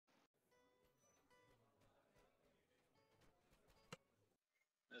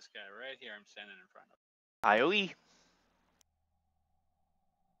this guy right here. I'm standing in front of. IOE.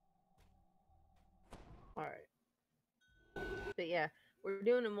 Alright. But yeah, we're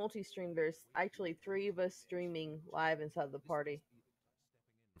doing a multi-stream. There's actually 3 of us streaming live inside the party.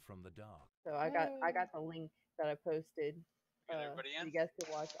 From the dark. So I got the link that I posted. Everybody in? You guys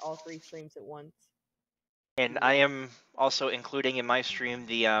can watch all 3 streams at once. And I am also including in my stream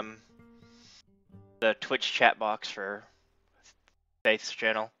the Twitch chat box for Faith's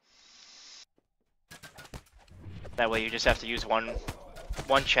channel. That way you just have to use one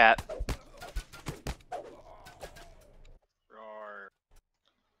chat. Roar.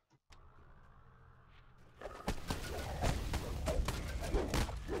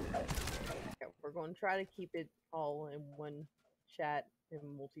 Yeah, we're going to try to keep it all in one chat and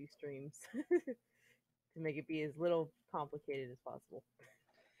multi-streams to make it be as little complicated as possible.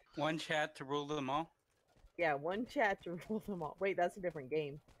 One chat to rule them all? Yeah, one chat to rule them all. Wait, that's a different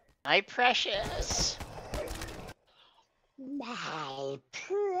game. My precious. My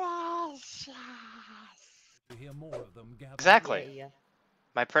precious. To hear more of them gather. Exactly. Yeah.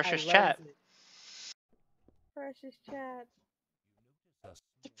 My precious I chat. loves it. Precious chat.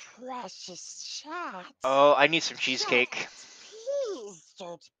 The precious chat. Oh, I need some cheesecake. Chat, please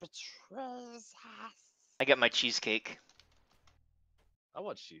don't betray us. I got my cheesecake. I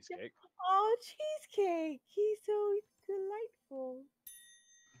want cheesecake. Oh, cheesecake! He's so delightful.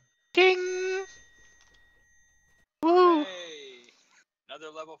 Ding! Woo! Hey, another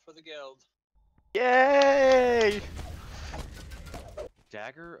level for the guild. Yay!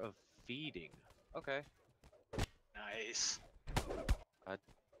 Dagger of feeding. Okay, Nice.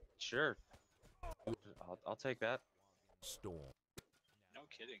 sure. I'll take that. Storm. No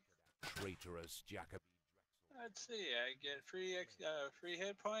kidding. Traitorous Jacob. Let's see. I get free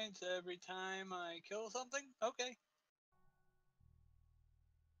hit points every time I kill something. Okay.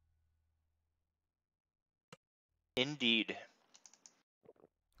 Indeed.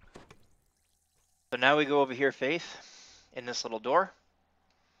 So now we go over here, Faith, in this little door.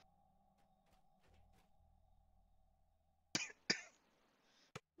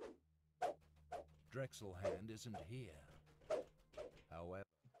 Drexelhand isn't here. However,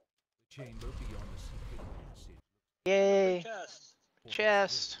 the chamber beyond the secret passage. Yay! Chest.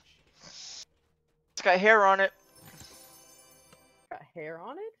 Chest. It's got hair on it. Got hair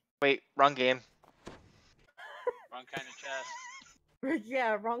on it? Wait, wrong game. Wrong kind of chest.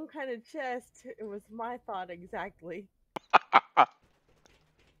 Yeah, wrong kind of chest. It was my thought exactly.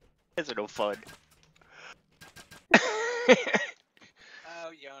 It's no fun.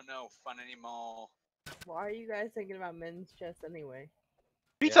 Oh, no fun anymore. Why are you guys thinking about men's chests anyway?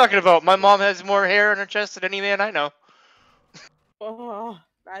 What are you talking about? My mom has more hair on her chest than any man I know. Oh,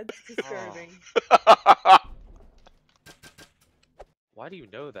 that's disturbing. Why do you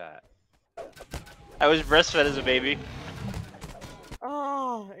know that? I was breastfed as a baby.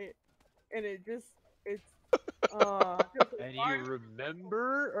 Oh, and it just, it's, And you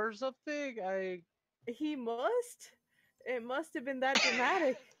remember or something? he must? It must have been that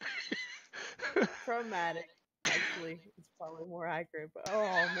dramatic. Traumatic, actually. It's probably more accurate, but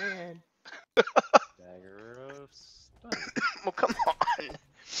oh man. Dagger of stun. Well, come on.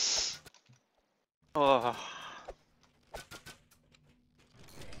 Oh.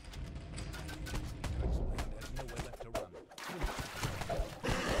 Drexelhand has nowhere left to run.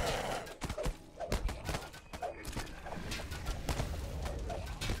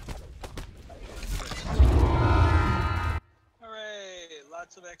 Hooray!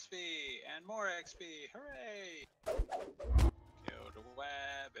 Lots of XP and more XP. Hooray! Killed a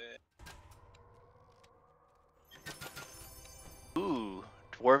wabbit. Ooh,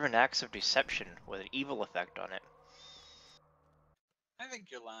 Dwarven Axe of Deception with an evil effect on it. I think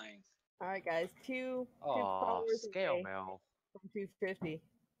you're lying. Alright guys, two Aw, followers scale away mail. from 250.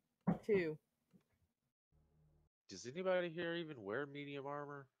 2. Does anybody here even wear medium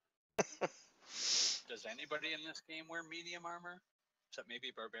armor? Does anybody in this game wear medium armor? Except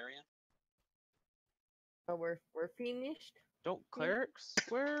maybe Barbarian? Oh, we're finished? Don't clerics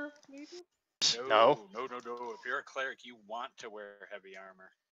wear medium? No. No. If you're a cleric, you want to wear heavy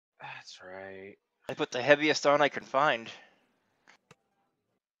armor. That's right. I put the heaviest on I can find.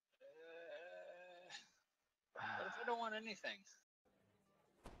 What if I don't want anything?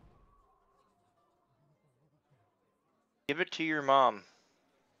 Give it to your mom.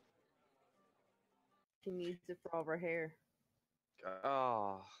 She needs it for all of her hair.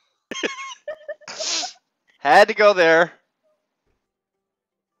 Oh. Had to go there.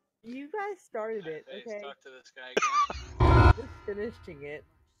 You guys started it, Hey, okay? talk to this guy again. Just finishing it.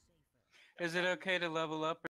 Is it okay to level up